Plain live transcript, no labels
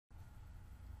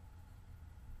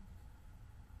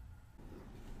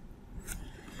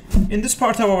In this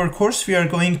part of our course, we are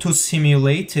going to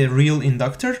simulate a real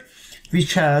inductor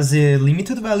which has a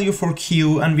limited value for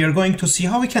Q, and we are going to see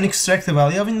how we can extract the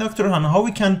value of inductor and how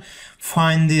we can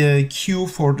find the Q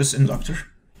for this inductor.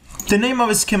 The name of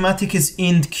a schematic is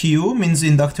IndQ, means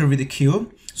inductor with a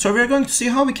Q. So we are going to see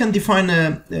how we can define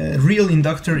a real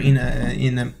inductor in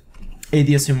a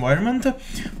ADS environment.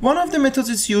 One of the methods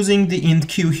is using the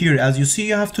IndQ here. As you see,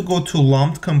 you have to go to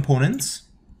lumped components.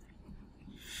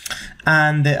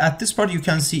 And at this part, you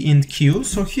can see IndQ.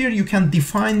 So here you can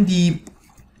define the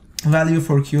value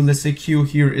for Q. Let's say Q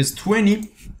here is 20.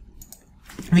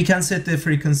 We can set the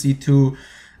frequency to,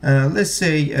 let's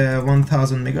say,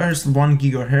 1000 megahertz, 1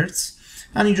 gigahertz.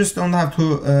 And you just don't have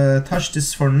to touch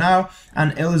this for now.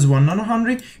 And L is 1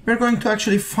 nanohenry. We're going to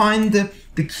actually find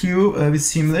the Q with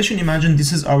simulation. Imagine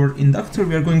this is our inductor.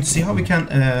 We are going to see how we can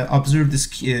observe this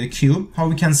Q, how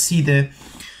we can see the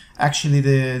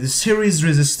series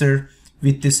resistor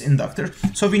with this inductor.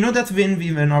 So we know that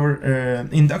when our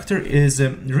inductor is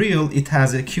real, it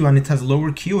has a Q and it has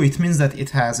lower Q. It means that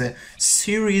it has a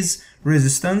series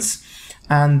resistance,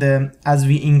 and as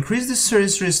we increase the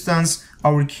series resistance,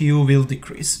 our Q will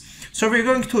decrease. So we're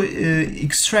going to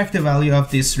extract the value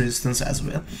of this resistance as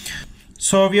well.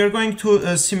 So we are going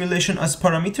to simulation as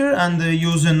parameter and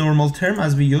use a normal term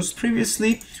as we used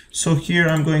previously. So here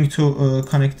I'm going to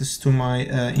connect this to my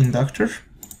inductor,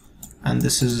 and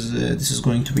this is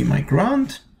going to be my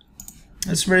ground.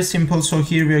 It's very simple. So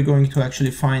here we are going to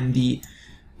actually find the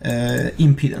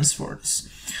impedance for this.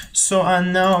 So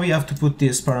and now we have to put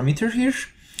this parameter here.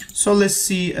 So let's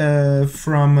see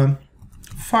from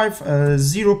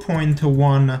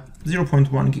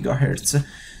 0.1 gigahertz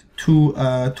to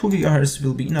 2 gigahertz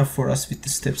will be enough for us with the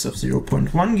steps of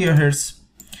 0.1 gigahertz.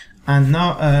 And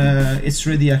now it's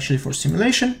ready actually for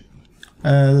simulation. We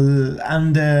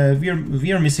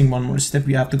are missing one more step.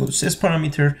 We have to go to Z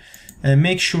parameter.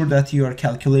 Make sure that you are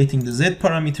calculating the Z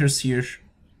parameters here.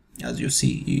 As you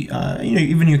see,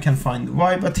 even you can find the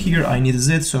Y, but here I need a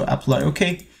Z, so apply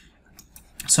OK.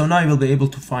 So now I will be able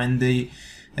to find the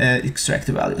extract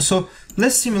the value. So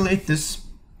let's simulate this.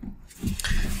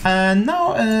 And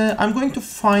now I'm going to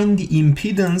find the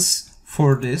impedance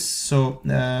for this. So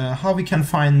how we can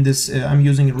find this? I'm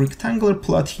using a rectangular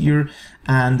plot here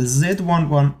and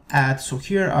Z11 add. So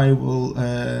here I will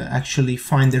actually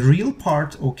find the real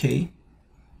part. Okay.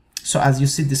 So as you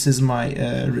see, this is my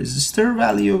resistor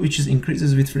value, which is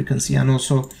increases with frequency, and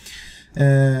also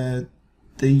I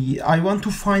want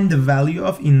to find the value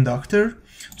of inductor.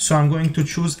 So I'm going to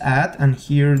choose add, and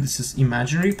here this is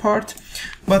imaginary part.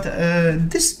 But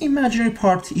this imaginary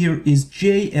part here is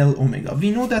JL omega.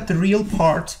 We know that the real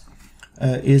part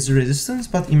is resistance,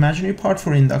 but imaginary part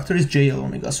for inductor is JL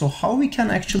omega. So how we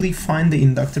can actually find the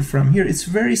inductor from here? It's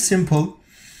very simple.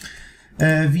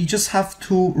 We just have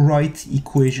to write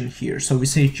equation here. So we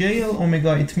say JL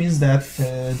omega. It means that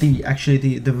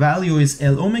the value is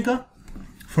L omega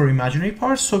for imaginary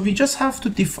part. So we just have to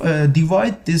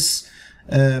divide this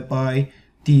by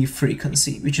the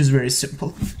frequency, which is very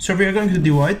simple. So we are going to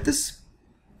divide this.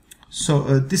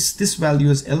 So this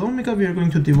value is L omega. We are going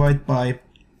to divide by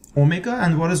omega.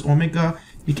 And what is omega?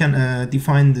 We can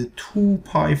define the 2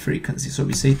 pi frequency. So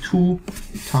we say 2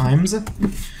 times.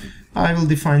 I will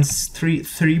define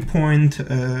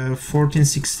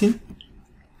 3.1416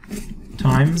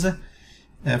 times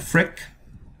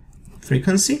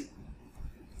frequency.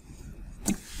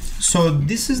 So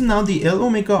this is now the L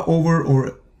omega over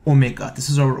omega. This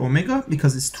is our omega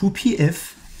because it's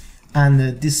 2pf,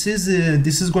 and this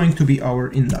is going to be our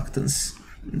inductance.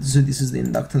 So this is the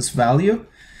inductance value,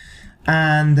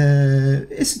 and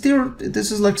this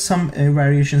is like some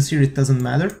variations here. It doesn't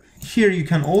matter. Here you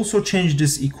can also change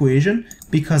this equation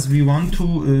because we want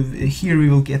to. Here we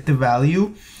will get the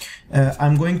value.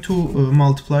 I'm going to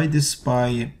multiply this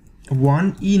by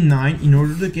 1e9 in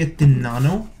order to get the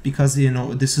nano, because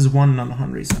this is 1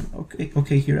 nanohenry.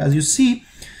 Okay, here as you see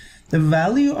the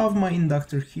value of my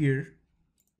inductor here.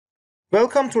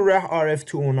 Welcome to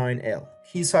RF209L,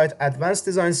 Keysight Advanced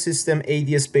Design System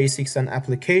ADS Basics and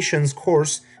Applications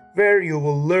course, where you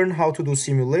will learn how to do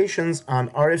simulations on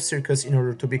RF circuits in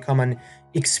order to become an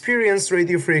experienced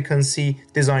radio frequency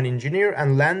design engineer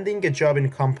and landing a job in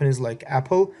companies like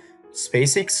Apple,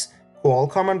 SpaceX,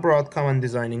 Qualcomm and Broadcom, and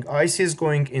designing ICs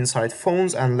going inside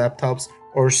phones and laptops,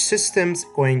 or systems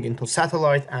going into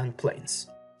satellite and planes.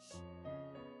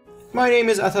 My name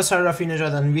is Atas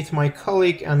Rafinejad, and with my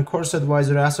colleague and course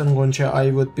advisor Hasan Goncha, I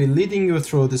would be leading you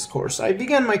through this course. I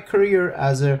began my career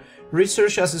as a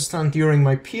research assistant during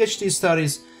my PhD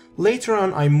studies, Later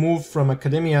on, I moved from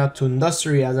academia to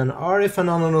industry as an RF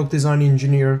and analog design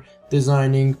engineer,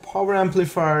 designing power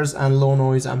amplifiers and low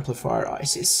noise amplifier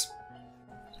ICs.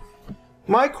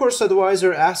 My course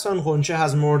advisor Ahsan Ghonche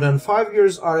has more than 5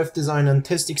 years RF design and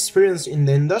test experience in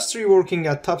the industry, working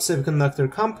at top semiconductor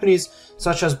companies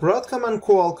such as Broadcom and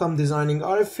Qualcomm, designing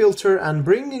RF filter and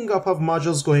bringing up of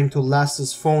modules going to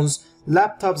Las's phones,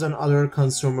 laptops and other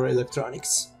consumer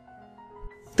electronics.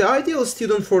 The ideal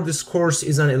student for this course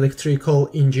is an electrical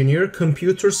engineer,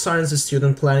 computer science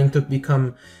student planning to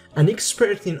become an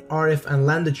expert in RF and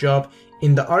land a job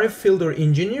in the RF field, or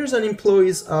engineers and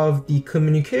employees of the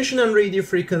communication and radio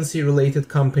frequency related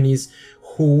companies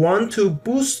who want to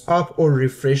boost up or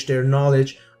refresh their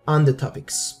knowledge on the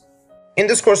topics. In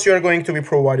this course, you are going to be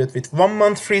provided with 1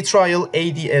 month free trial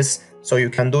ADS, so you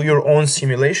can do your own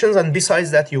simulations, and besides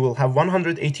that you will have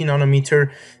 180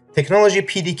 nanometer technology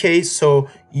PDK, so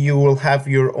you will have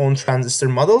your own transistor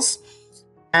models.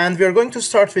 And we are going to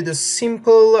start with the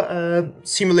simple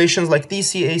simulations like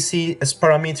DC, AC, S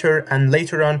parameter, and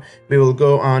later on we will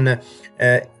go on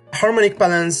harmonic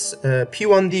balance,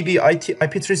 P1dB,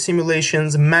 IP3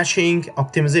 simulations, matching,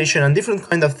 optimization, and different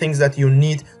kind of things that you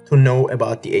need to know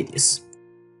about the ADS.